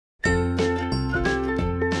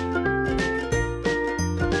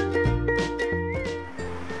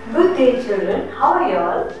Good day children, how are you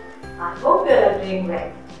all? I hope you are doing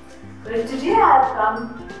well. Well, today I have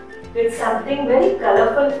come with something very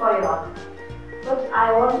colorful for you all. But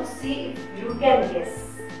I want to see if you can guess.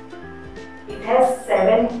 It has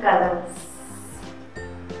 7 colors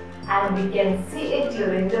and we can see it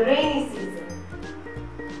during the rainy season.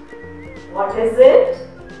 What is it?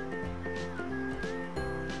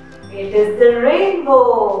 It is the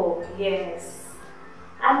rainbow. Yes.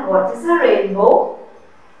 And what is a rainbow?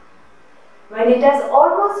 When it has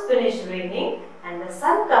almost finished raining and the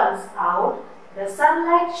sun comes out, the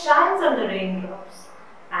sunlight shines on the raindrops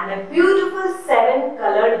and a beautiful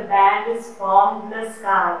 7-colored band is formed in the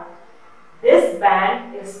sky. This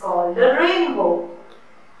band is called the rainbow.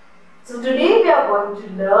 So today we are going to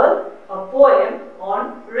learn a poem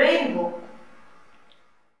on rainbow.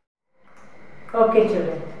 Okay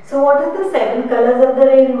children, so what are the 7 colors of the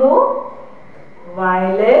rainbow?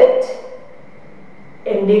 Violet,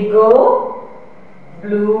 indigo,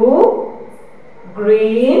 blue,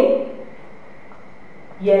 green,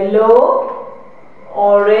 yellow,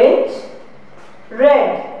 orange,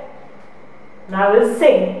 red. Now we'll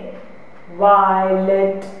sing.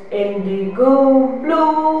 Violet, indigo,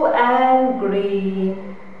 blue and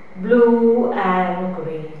green, blue and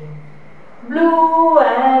green, blue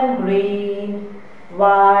and green,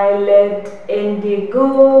 violet,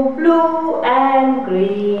 indigo, blue and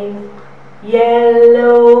green,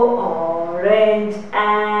 yellow, orange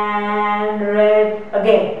and red.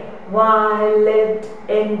 Again, violet,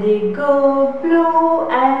 indigo, blue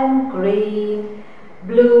and green,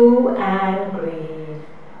 blue and green,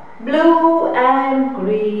 blue and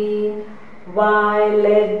green,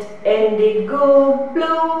 violet, indigo,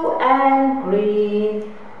 blue and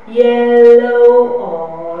green, yellow,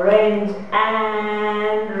 orange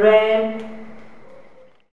and red.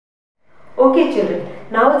 Okay children,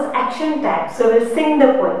 now it's action time. So we'll sing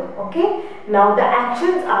the poem. Okay. Now the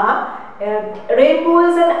actions are rainbow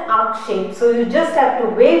is an arc shape. So you just have to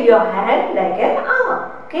wave your hand like an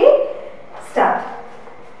arc. Okay. Start.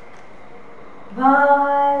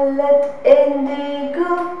 Violet,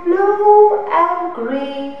 indigo, blue and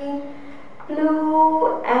green,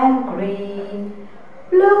 blue and green,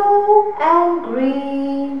 blue and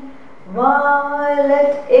green,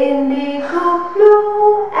 violet, indigo,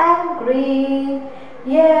 blue and green,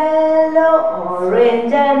 yellow,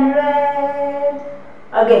 orange and red.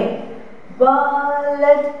 Again,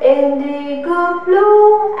 violet, indigo,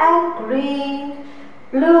 blue and green,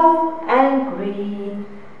 blue and green,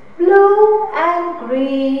 blue and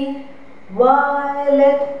green,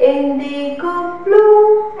 violet, indigo,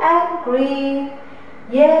 blue and green,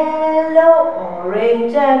 yellow,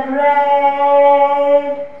 orange and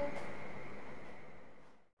red.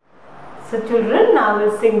 So children, now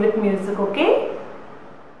we'll sing with music, okay?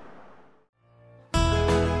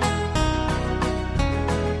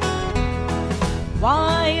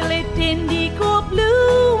 Violet, indigo,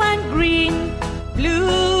 blue and green,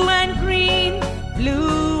 blue and green,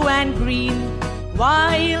 blue and green,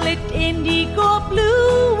 violet, indigo,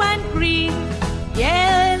 blue and green,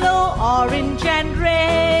 yellow, orange and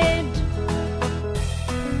red.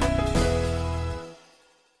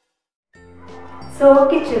 So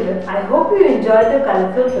okay children, I hope you enjoyed the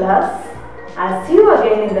colorful class. I'll see you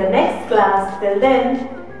again in the next class. Till then,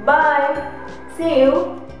 bye. See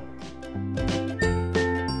you.